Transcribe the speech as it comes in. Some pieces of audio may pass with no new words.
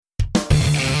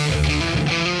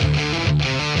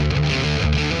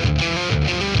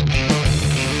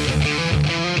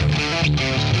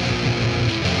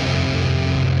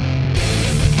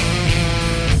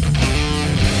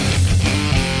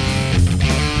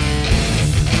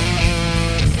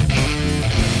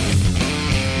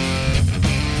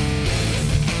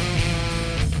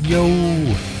Yo,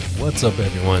 what's up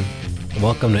everyone?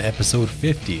 Welcome to episode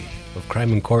 50 of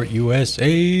Crime in Court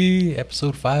USA,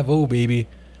 episode 50, baby.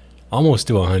 Almost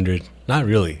to 100. Not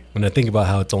really. When I think about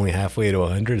how it's only halfway to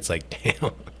 100, it's like,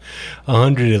 damn,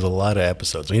 100 is a lot of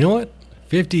episodes. But you know what?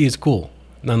 50 is cool,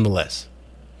 nonetheless.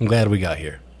 I'm glad we got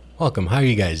here. Welcome. How are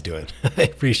you guys doing? I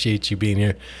appreciate you being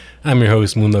here. I'm your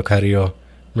host, Mundo Carrillo.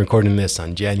 I'm recording this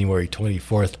on January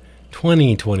 24th,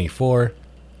 2024.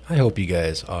 I hope you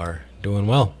guys are doing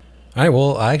well. All right,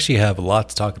 well, I actually have a lot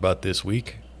to talk about this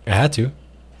week. I had to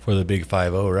for the big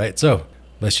 50, right? So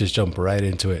let's just jump right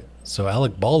into it. So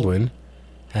Alec Baldwin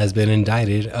has been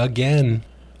indicted again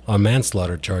on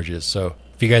manslaughter charges. So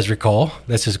if you guys recall,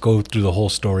 let's just go through the whole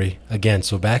story again.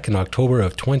 So back in October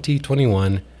of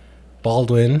 2021,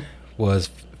 Baldwin was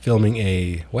filming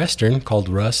a Western called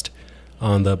Rust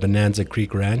on the Bonanza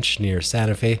Creek Ranch near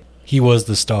Santa Fe. He was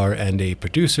the star and a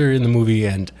producer in the movie,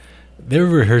 and they were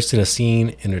rehearsing a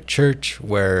scene in a church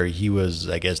where he was,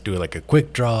 I guess, doing like a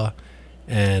quick draw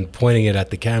and pointing it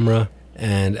at the camera.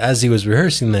 And as he was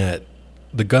rehearsing that,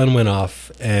 the gun went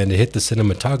off and it hit the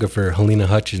cinematographer, Helena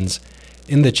Hutchins,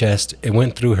 in the chest. It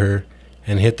went through her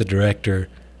and hit the director,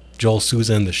 Joel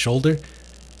Souza, in the shoulder.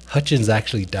 Hutchins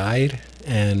actually died,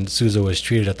 and Souza was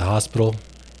treated at the hospital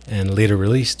and later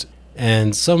released.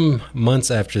 And some months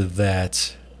after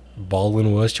that,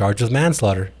 Baldwin was charged with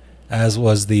manslaughter, as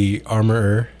was the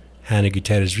armorer, Hannah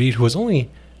Gutierrez-Reed, who was only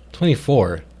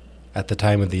 24 at the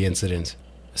time of the incident.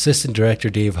 Assistant Director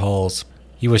Dave Halls,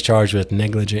 he was charged with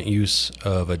negligent use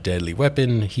of a deadly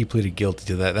weapon. He pleaded guilty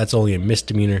to that. That's only a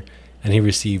misdemeanor, and he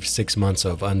received 6 months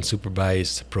of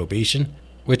unsupervised probation,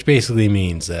 which basically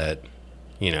means that,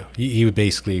 you know, he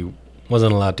basically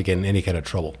wasn't allowed to get in any kind of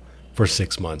trouble for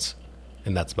 6 months,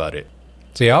 and that's about it.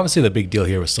 So yeah, obviously the big deal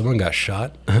here was someone got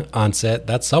shot on set.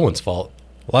 That's someone's fault.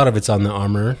 A lot of it's on the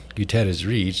armorer,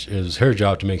 Gutierrez-Reed. It was her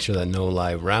job to make sure that no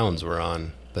live rounds were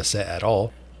on the set at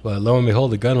all. But lo and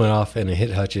behold, the gun went off and it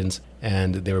hit Hutchins,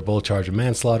 and they were both charged with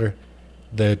manslaughter.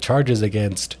 The charges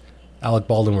against Alec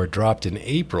Baldwin were dropped in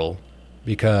April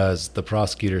because the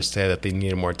prosecutors said that they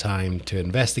needed more time to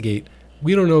investigate.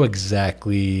 We don't know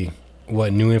exactly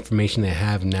what new information they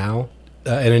have now.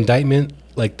 An indictment,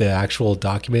 like the actual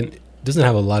document, doesn't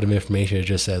have a lot of information. It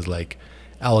just says, like,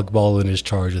 Alec Baldwin is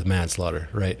charged with manslaughter,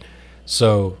 right?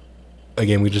 So,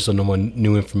 again, we just don't know what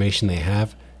new information they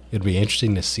have. It'd be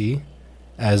interesting to see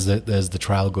as the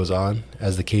trial goes on,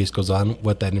 as the case goes on,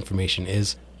 what that information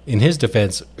is. In his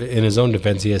defense, in his own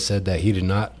defense, he has said that he did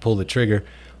not pull the trigger,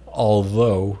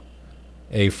 although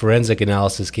a forensic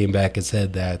analysis came back and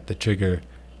said that the trigger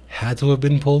had to have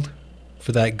been pulled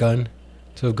for that gun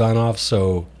to have gone off.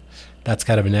 So that's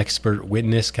kind of an expert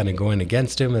witness kind of going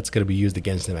against him. That's going to be used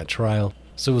against him at trial.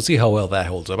 So we'll see how well that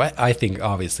holds up. I think,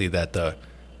 obviously, that the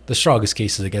strongest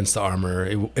case is against the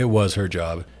armorer. It was her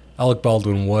job. Alec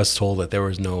Baldwin was told that there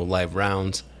was no live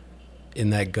rounds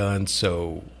in that gun,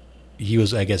 so he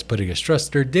was, I guess, putting his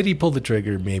trust in her. Did he pull the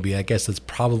trigger? Maybe. I guess that's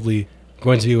probably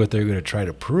going to be what they're going to try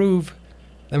to prove.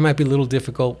 That might be a little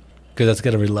difficult, because that's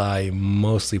going to rely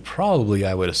mostly, probably,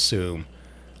 I would assume,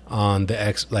 on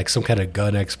the like some kind of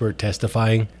gun expert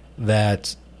testifying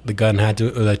that the gun had to,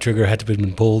 or that trigger had to have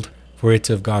been pulled for it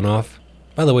to have gone off.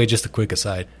 By the way, just a quick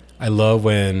aside, I love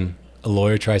when a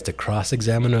lawyer tries to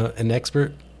cross-examine an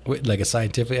expert, like a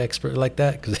scientific expert like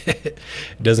that, because it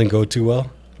doesn't go too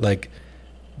well. Like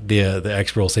the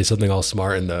expert will say something all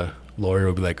smart, and the lawyer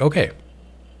will be like, okay,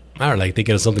 I don't know, like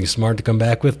thinking of something smart to come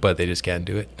back with, but they just can't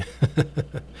do it.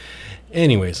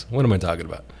 Anyways, what am I talking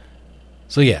about?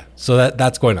 So yeah, so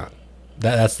that's going on.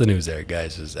 That's the news there,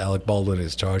 guys, is Alec Baldwin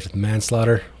is charged with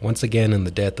manslaughter once again in the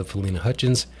death of Helena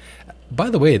Hutchins. By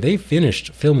the way, they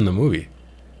finished filming the movie.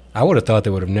 I would have thought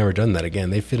they would have never done that again.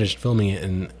 They finished filming it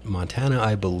in Montana,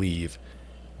 I believe,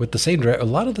 with the same a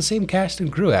lot of the same cast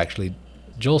and crew, actually.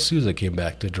 Joel Souza came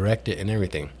back to direct it and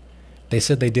everything. They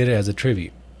said they did it as a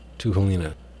tribute to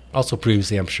Helena. Also,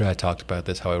 previously, I'm sure I talked about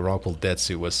this, how a wrongful death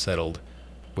suit was settled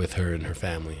with her and her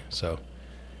family. So,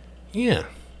 yeah,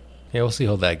 we'll see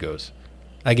how that goes.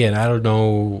 Again, I don't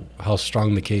know how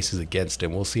strong the case is against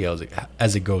him. We'll see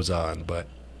as it goes on. But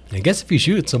I guess if you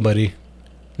shoot at somebody,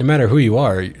 no matter who you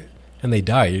are, and they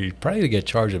die, you're probably going to get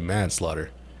charged with manslaughter.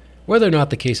 Whether or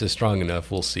not the case is strong enough,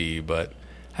 we'll see. But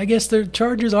I guess the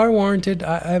charges are warranted.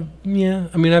 I've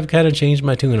kind of changed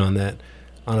my tune on that.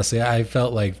 Honestly, I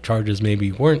felt like charges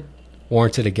maybe weren't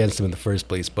warranted against him in the first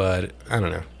place, but I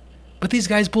don't know. But these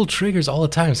guys pull triggers all the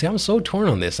time. See, I'm so torn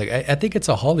on this. Like, I think it's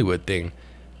a Hollywood thing.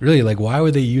 Really, like, why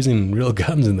were they using real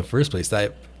guns in the first place?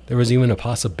 There was even a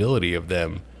possibility of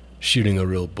them shooting a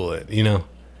real bullet, you know?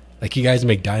 Like, you guys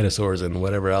make dinosaurs and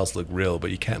whatever else look real, but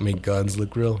you can't make guns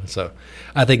look real. So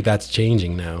I think that's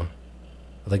changing now.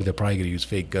 I think they're probably going to use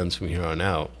fake guns from here on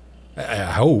out. I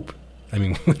hope. I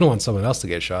mean, we don't want someone else to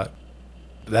get shot.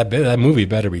 That movie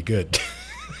better be good.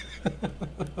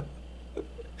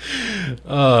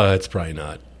 Oh, it's probably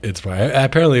not. It's probably,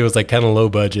 apparently it was like kind of low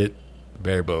budget,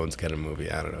 bare bones kind of movie.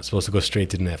 I don't know. It's supposed to go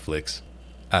straight to Netflix.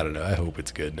 I don't know. I hope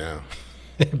it's good now.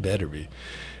 It better be.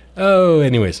 Oh,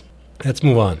 anyways, let's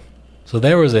move on. So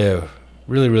there was a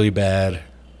really, really bad,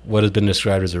 what has been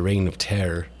described as a reign of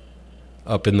terror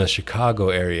up in the Chicago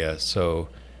area. So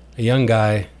a young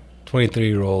guy,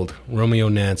 23-year-old Romeo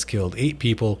Nance, killed 8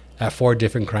 people at 4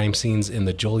 different crime scenes in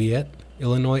the Joliet,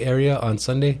 Illinois area on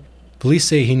Sunday. Police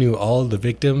say he knew all of the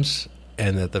victims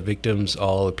and that the victims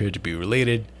all appeared to be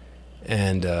related,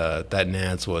 and that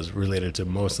Nance was related to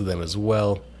most of them as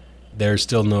well. There's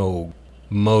still no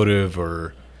motive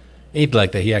or anything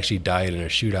like that. He actually died in a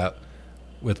shootout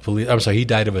with police. I'm sorry, he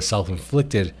died of a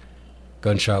self-inflicted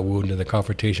gunshot wound in the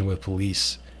confrontation with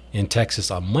police in Texas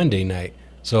on Monday night.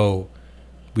 So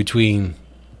between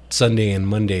Sunday and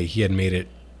Monday, he had made it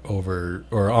over,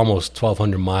 or almost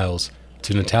 1,200 miles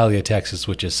to Natalia, Texas,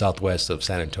 which is southwest of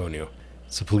San Antonio.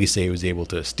 So police say he was able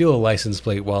to steal a license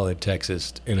plate while in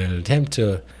Texas in an attempt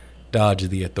to dodge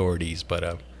the authorities, but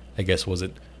I guess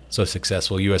wasn't so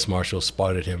successful. U.S. Marshals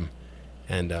spotted him,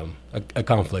 and a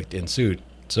conflict ensued.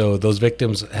 So those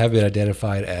victims have been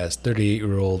identified as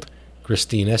 38-year-old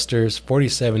Christine Esters,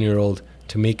 47-year-old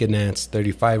Tamika Nance,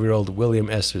 35-year-old William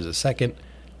Esters II,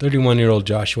 31-year-old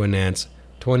Joshua Nance,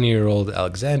 20-year-old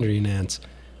Alexandria Nance,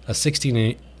 a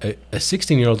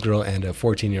 16-year-old girl, and a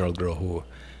 14-year-old girl who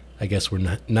I guess were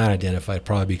not identified,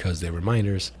 probably because they were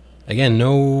minors. Again,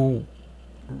 no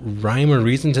rhyme or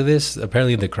reason to this.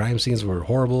 Apparently the crime scenes were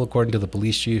horrible, according to the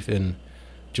police chief in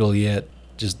Joliet.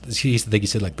 He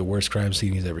said like the worst crime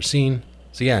scene he's ever seen.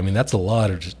 So yeah, I mean, that's a lot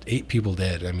of just 8 people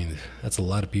dead. I mean, that's a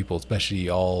lot of people, especially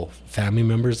all family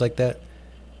members like that.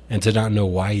 And to not know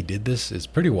why he did this is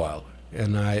pretty wild.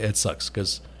 And it sucks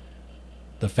because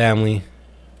the family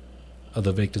of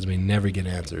the victims may never get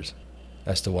answers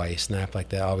as to why he snapped like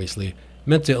that. Obviously,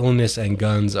 mental illness and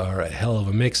guns are a hell of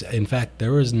a mix. In fact,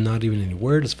 there was not even any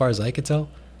word, as far as I could tell,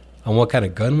 on what kind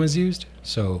of gun was used.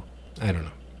 So, I don't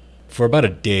know. For about a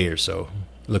day or so,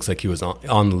 it looks like he was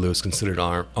on the loose, considered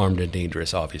armed and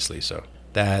dangerous, obviously. So,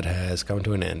 that has come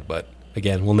to an end. But,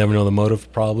 again, we'll never know the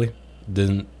motive, probably.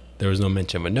 There was no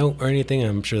mention of a note or anything.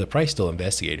 I'm sure they're probably still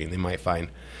investigating. They might find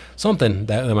something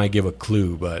that might give a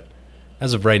clue, but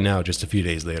as of right now, just a few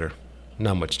days later,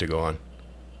 not much to go on.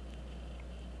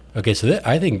 Okay, so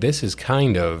I think this is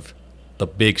kind of the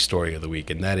big story of the week,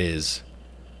 and that is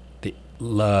the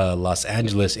Los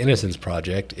Angeles Innocence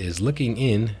Project is looking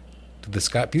in to the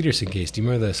Scott Peterson case. Do you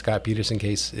remember the Scott Peterson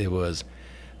case? It was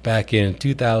back in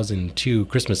 2002,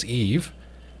 Christmas Eve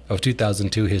of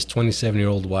 2002, his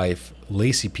 27-year-old wife,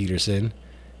 Laci Peterson,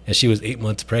 and she was 8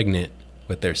 months pregnant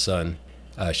with their son.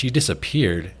 She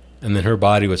disappeared, and then her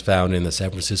body was found in the San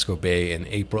Francisco Bay in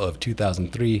April of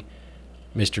 2003.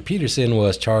 Mr. Peterson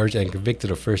was charged and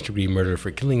convicted of first-degree murder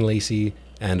for killing Laci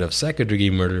and of second-degree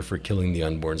murder for killing the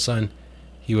unborn son.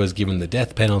 He was given the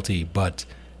death penalty, but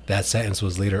that sentence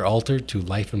was later altered to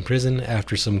life in prison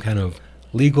after some kind of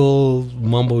legal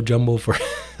mumbo-jumbo, for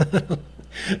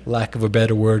lack of a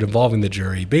better word, involving the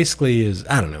jury. Basically is,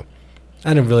 I don't know.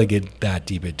 I didn't really get that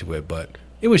deep into it, but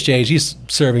it was changed. He's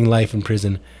serving life in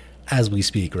prison as we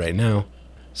speak right now.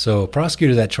 So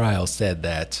prosecutors at trial said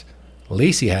that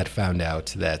Laci had found out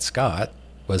that Scott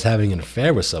was having an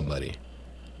affair with somebody,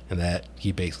 and that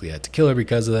he basically had to kill her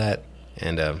because of that.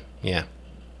 And yeah,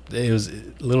 it was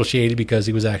a little shady because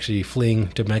he was actually fleeing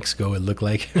to Mexico. It looked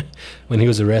like when he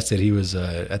was arrested, he was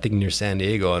I think near San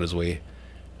Diego on his way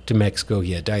to Mexico.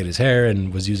 He had dyed his hair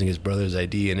and was using his brother's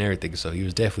ID and everything, so he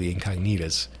was definitely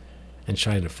incognitas and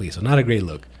trying to flee. So not a great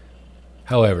look.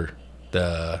 However,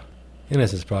 the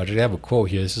Innocence Project, I have a quote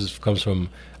here. This comes from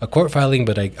a court filing,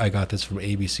 but I got this from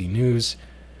ABC News.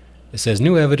 It says,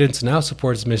 "New evidence now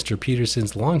supports Mr.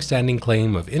 Peterson's long-standing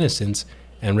claim of innocence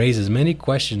and raises many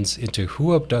questions into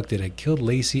who abducted and killed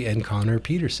Laci and Connor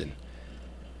Peterson."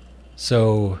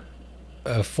 So,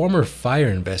 a former fire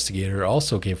investigator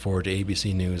also came forward to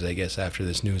ABC News, I guess, after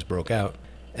this news broke out,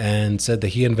 and said that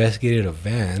he investigated a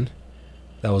van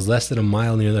that was less than a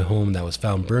mile near the home that was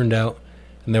found burned out,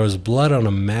 and there was blood on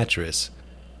a mattress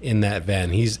in that van.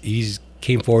 He's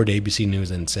came forward to ABC News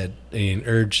and said, and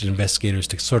urged investigators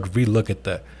to sort of relook at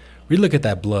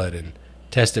that blood and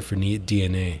test it for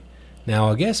DNA.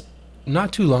 Now, I guess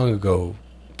not too long ago,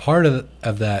 part of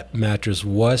that mattress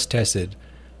was tested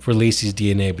for Laci's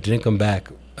DNA, but didn't come back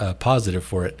positive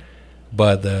for it.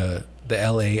 But the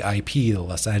LAIP, the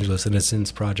Los Angeles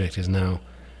Innocence Project, is now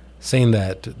saying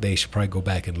that they should probably go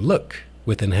back and look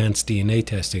with enhanced DNA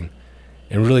testing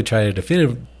and really try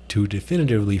to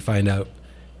definitively find out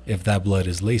if that blood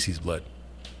is Laci's blood.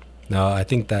 Now, I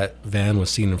think that van was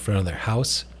seen in front of their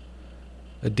house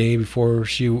a day before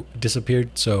she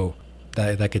disappeared, so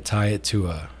that could tie it to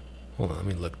hold on, let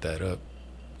me look that up.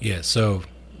 Yeah, so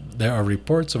there are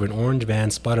reports of an orange van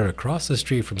spotted across the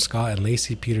street from Scott and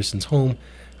Laci Peterson's home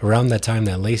around that time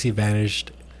that Laci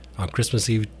vanished on Christmas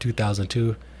Eve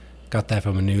 2002. Got that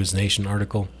from a News Nation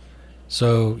article.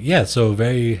 So, yeah,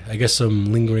 I guess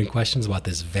some lingering questions about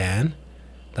this van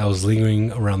that was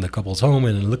lingering around the couple's home,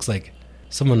 and it looks like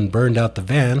someone burned out the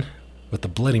van with a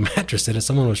bloody mattress in it.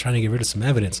 Someone was trying to get rid of some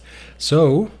evidence.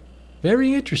 So,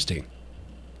 very interesting.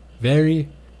 Very,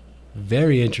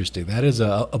 very interesting. That is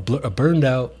a burned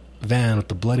out van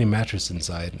with a bloody mattress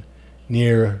inside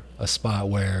near a spot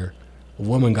where a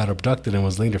woman got abducted and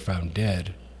was later found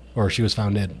dead. Or she was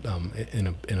found dead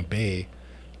in a bay.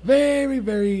 Very,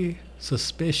 very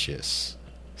suspicious.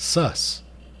 Sus,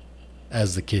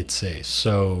 as the kids say.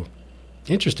 So,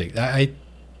 interesting. I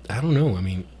don't know. I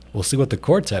mean, we'll see what the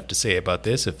courts have to say about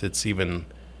this, if it's even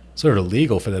sort of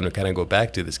legal for them to kind of go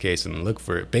back to this case and look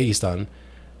for it based on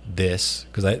this,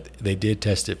 because they did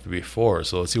test it before.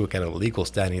 So let's see what kind of legal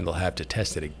standing they'll have to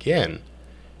test it again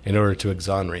in order to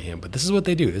exonerate him. But this is what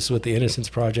they do. This is what the Innocence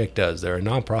Project does. They're a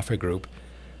nonprofit group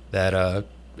that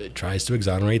tries to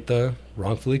exonerate the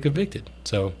wrongfully convicted.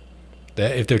 So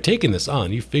that if they're taking this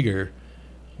on, you figure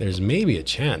there's maybe a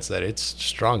chance that it's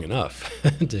strong enough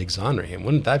to exonerate him.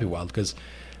 Wouldn't that be wild? Because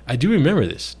I do remember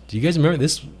this. Do you guys remember?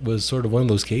 This was sort of one of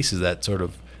those cases that sort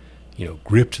of,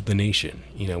 gripped the nation.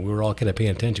 We were all kind of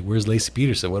paying attention. Where's Laci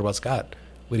Peterson? What about Scott?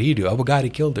 What did he do? Oh, my God, he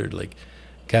killed her. Like,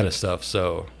 kind of stuff.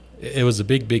 So it was a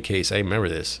big, big case. I remember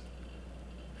this.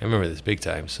 I remember this big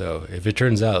time. So if it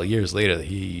turns out years later that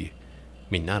he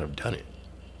may not have done it.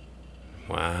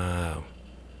 Wow,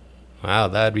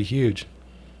 that'd be huge.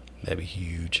 That'd be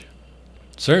huge.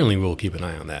 Certainly we'll keep an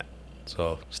eye on that.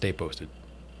 So stay posted.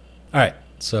 All right.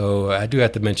 So I do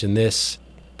have to mention this.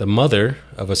 The mother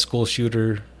of a school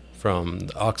shooter from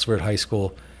Oxford High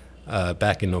School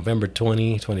back in November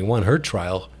 2021, her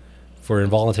trial for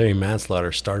involuntary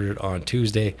manslaughter started on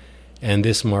Tuesday. And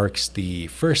this marks the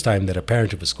first time that a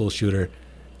parent of a school shooter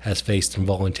has faced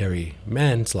involuntary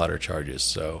manslaughter charges.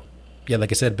 So, yeah,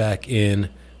 like I said, back in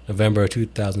November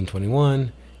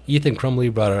 2021, Ethan Crumley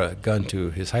brought a gun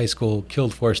to his high school,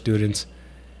 killed 4 students,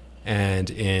 and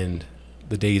in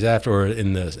the days after, or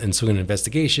in the ensuing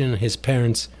investigation, his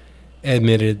parents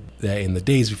admitted that in the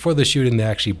days before the shooting, they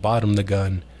actually bought him the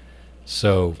gun.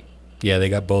 So, yeah, they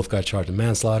both got charged in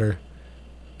manslaughter.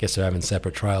 Guess they're having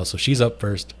separate trials. So she's up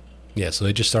first. Yeah, so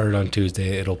it just started on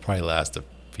Tuesday. It'll probably last a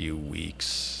few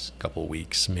weeks, couple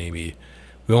weeks maybe.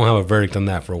 We won't have a verdict on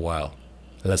that for a while,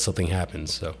 unless something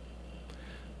happens. So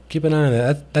keep an eye on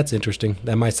that. That's interesting.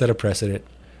 That might set a precedent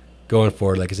going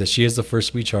forward. Like I said, she is the first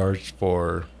to be charged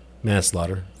for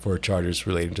manslaughter for charges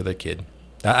relating to their kid.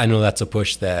 I know that's a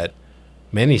push that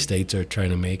many states are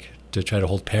trying to make to try to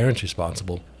hold parents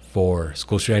responsible for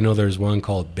school shooting. I know there's one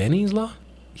called Benny's Law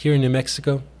here in New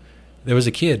Mexico. There was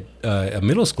a kid, a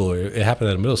middle schooler. It happened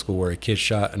at a middle school where a kid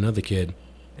shot another kid,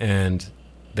 and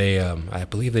they, I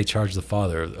believe they charged the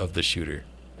father of the shooter.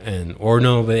 I don't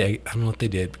know what they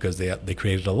did, because they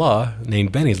created a law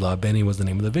named Benny's Law. Benny was the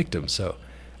name of the victim. So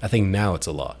I think now it's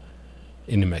a law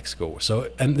in New Mexico. So,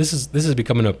 and this is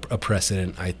becoming a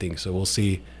precedent, I think. So we'll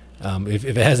see if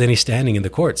it has any standing in the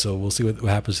court. So we'll see what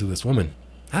happens to this woman.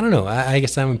 I don't know. I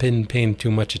guess I haven't been paying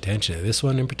too much attention to this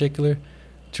one in particular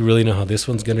to really know how this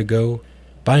one's going to go.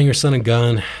 Buying your son a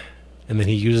gun, and then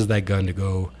he uses that gun to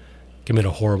go commit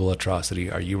a horrible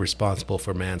atrocity. Are you responsible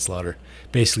for manslaughter?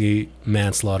 Basically,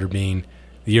 manslaughter being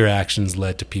your actions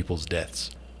led to people's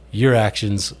deaths. Your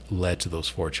actions led to those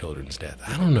 4 children's death.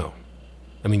 I don't know.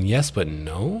 I mean, yes, but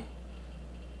no?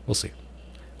 We'll see.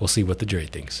 We'll see what the jury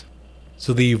thinks.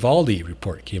 So the Uvalde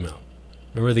report came out.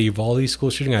 Remember the Uvalde school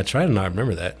shooting? I try to not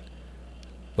remember that.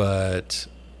 But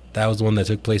that was the one that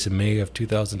took place in May of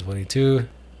 2022.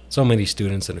 So many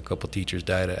students and a couple teachers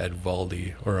died at Robb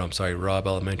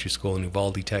Elementary School in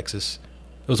Uvalde, Texas.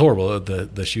 It was horrible.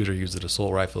 The shooter used an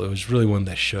assault rifle. It was really one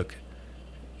that shook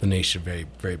the nation very,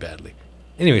 very badly.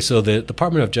 Anyway, so the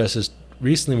Department of Justice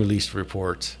recently released a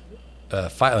report,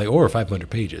 over 500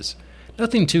 pages.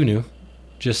 Nothing too new.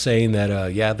 Just saying that,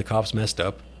 the cops messed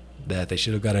up, that they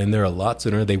should have got in there a lot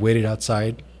sooner. They waited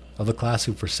outside of the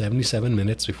classroom for 77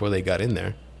 minutes before they got in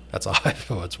there.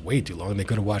 It's way too long. They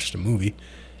could have watched a movie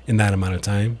in that amount of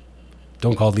time.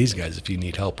 Don't call these guys if you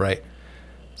need help, right?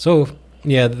 So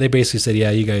Yeah, they basically said,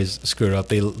 yeah, you guys screwed up.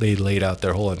 They laid out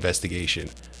their whole investigation.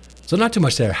 So not too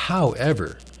much there.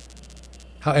 However,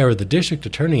 the district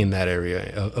attorney in that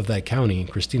area of that county,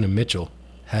 Christina Mitchell,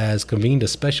 has convened a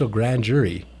special grand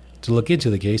jury to look into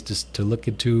the case, to look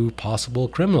into possible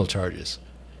criminal charges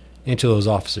into those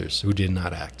officers who did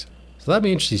not act. So that'd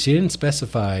be interesting. She didn't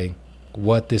specify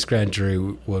what this grand jury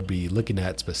would be looking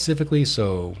at specifically,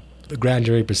 so the grand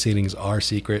jury proceedings are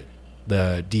secret.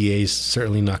 The DA's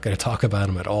certainly not going to talk about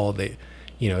them at all.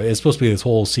 It's supposed to be this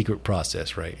whole secret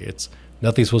process, right? It's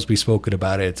nothing's supposed to be spoken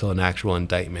about it until an actual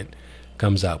indictment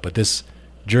comes out. But this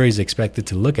jury is expected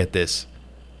to look at this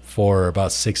for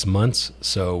about 6 months,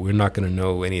 so we're not going to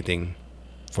know anything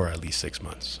for at least 6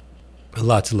 months. A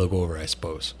lot to look over, I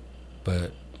suppose.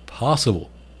 But possible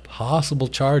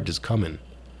charges coming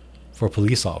for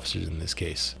police officers in this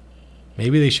case.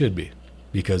 Maybe they should be,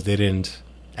 because they didn't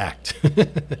act.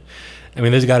 I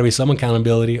mean, there's got to be some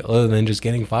accountability other than just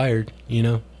getting fired,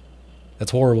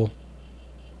 That's horrible.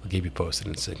 I'll keep you posted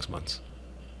in 6 months.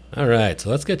 All right, so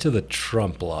let's get to the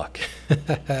Trump block.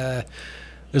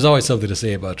 There's always something to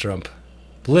say about Trump.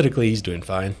 Politically, he's doing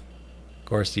fine. Of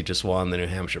course, he just won the New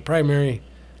Hampshire primary.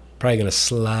 Probably going to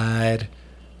slide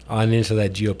on into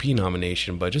that GOP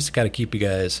nomination, but just to kind of keep you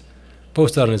guys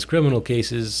posted on his criminal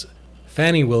cases,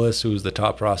 Fani Willis, who's the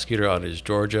top prosecutor on his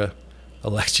Georgia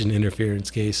election interference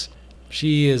case,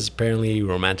 she is apparently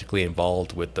romantically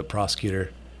involved with the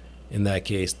prosecutor in that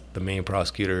case, the main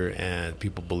prosecutor, and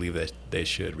people believe that they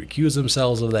should recuse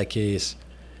themselves of that case.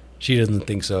 She doesn't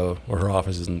think so, or her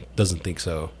office doesn't think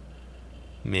so.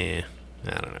 Meh, I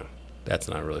don't know.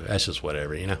 That's just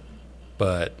whatever,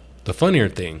 But the funnier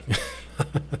thing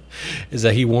is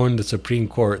that he warned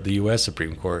the U.S.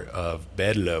 Supreme Court of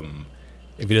Bedlam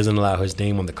if he doesn't allow his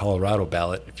name on the Colorado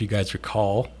ballot. If you guys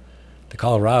recall, the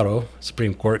Colorado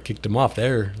Supreme Court kicked him off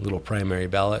their little primary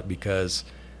ballot because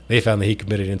they found that he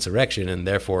committed insurrection and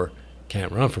therefore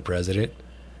can't run for president.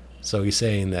 So he's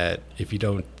saying that he's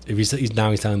telling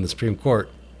the Supreme Court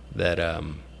that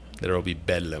there will be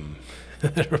bedlam,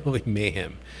 there will be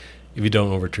mayhem if you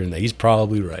don't overturn that. He's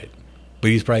probably right, but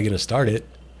he's probably going to start it.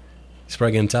 He's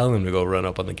probably going to tell them to go run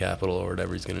up on the Capitol or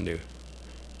whatever he's going to do.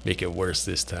 Make it worse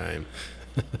this time.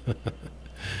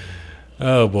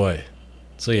 Oh boy.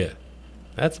 So yeah,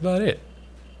 that's about it.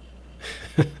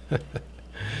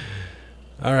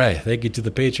 All right. Thank you to the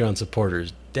Patreon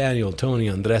supporters, Daniel, Tony,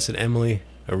 Andres, and Emily.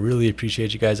 I really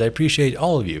appreciate you guys. I appreciate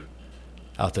all of you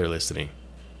out there listening.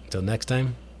 Until next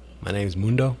time, my name is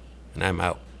Mundo, and I'm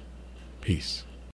out. Peace.